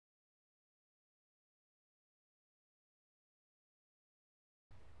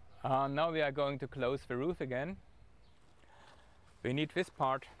Now we are going to close the roof again. We need this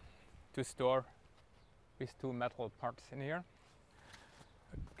part to store these two metal parts in here.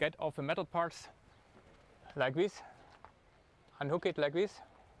 Get off the metal parts like this, unhook it like this.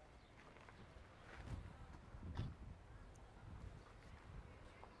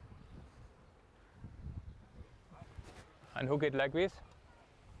 Unhook it like this.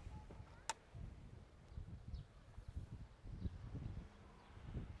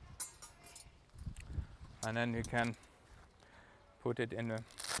 And then you can put it in a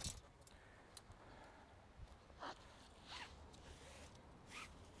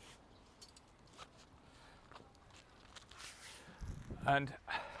and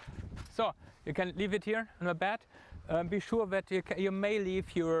so you can leave it here on the bed. Be sure that you may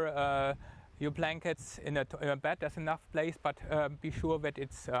leave your blankets in a bed. There's enough place, but be sure that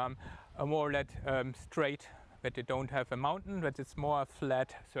it's a more or less straight, that you don't have a mountain, that it's more a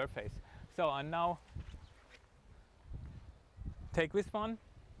flat surface. So, and now take this one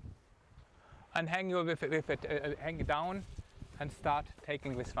and hang you with it, hang it down, and start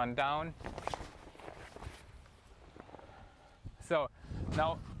taking this one down. So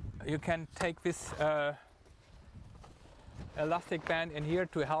now you can take this elastic band in here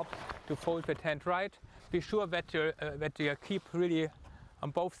to help to fold the tent right. Be sure that you keep really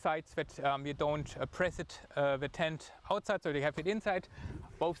on both sides, that you don't press it the tent outside, so you have it inside.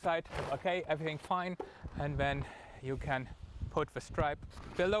 Both sides, okay, everything fine, and then you can put the stripe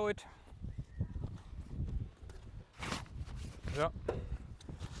below it. So.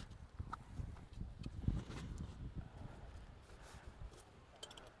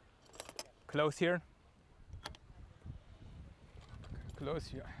 Close here. Close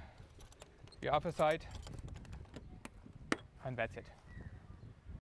here. The other side. And that's it.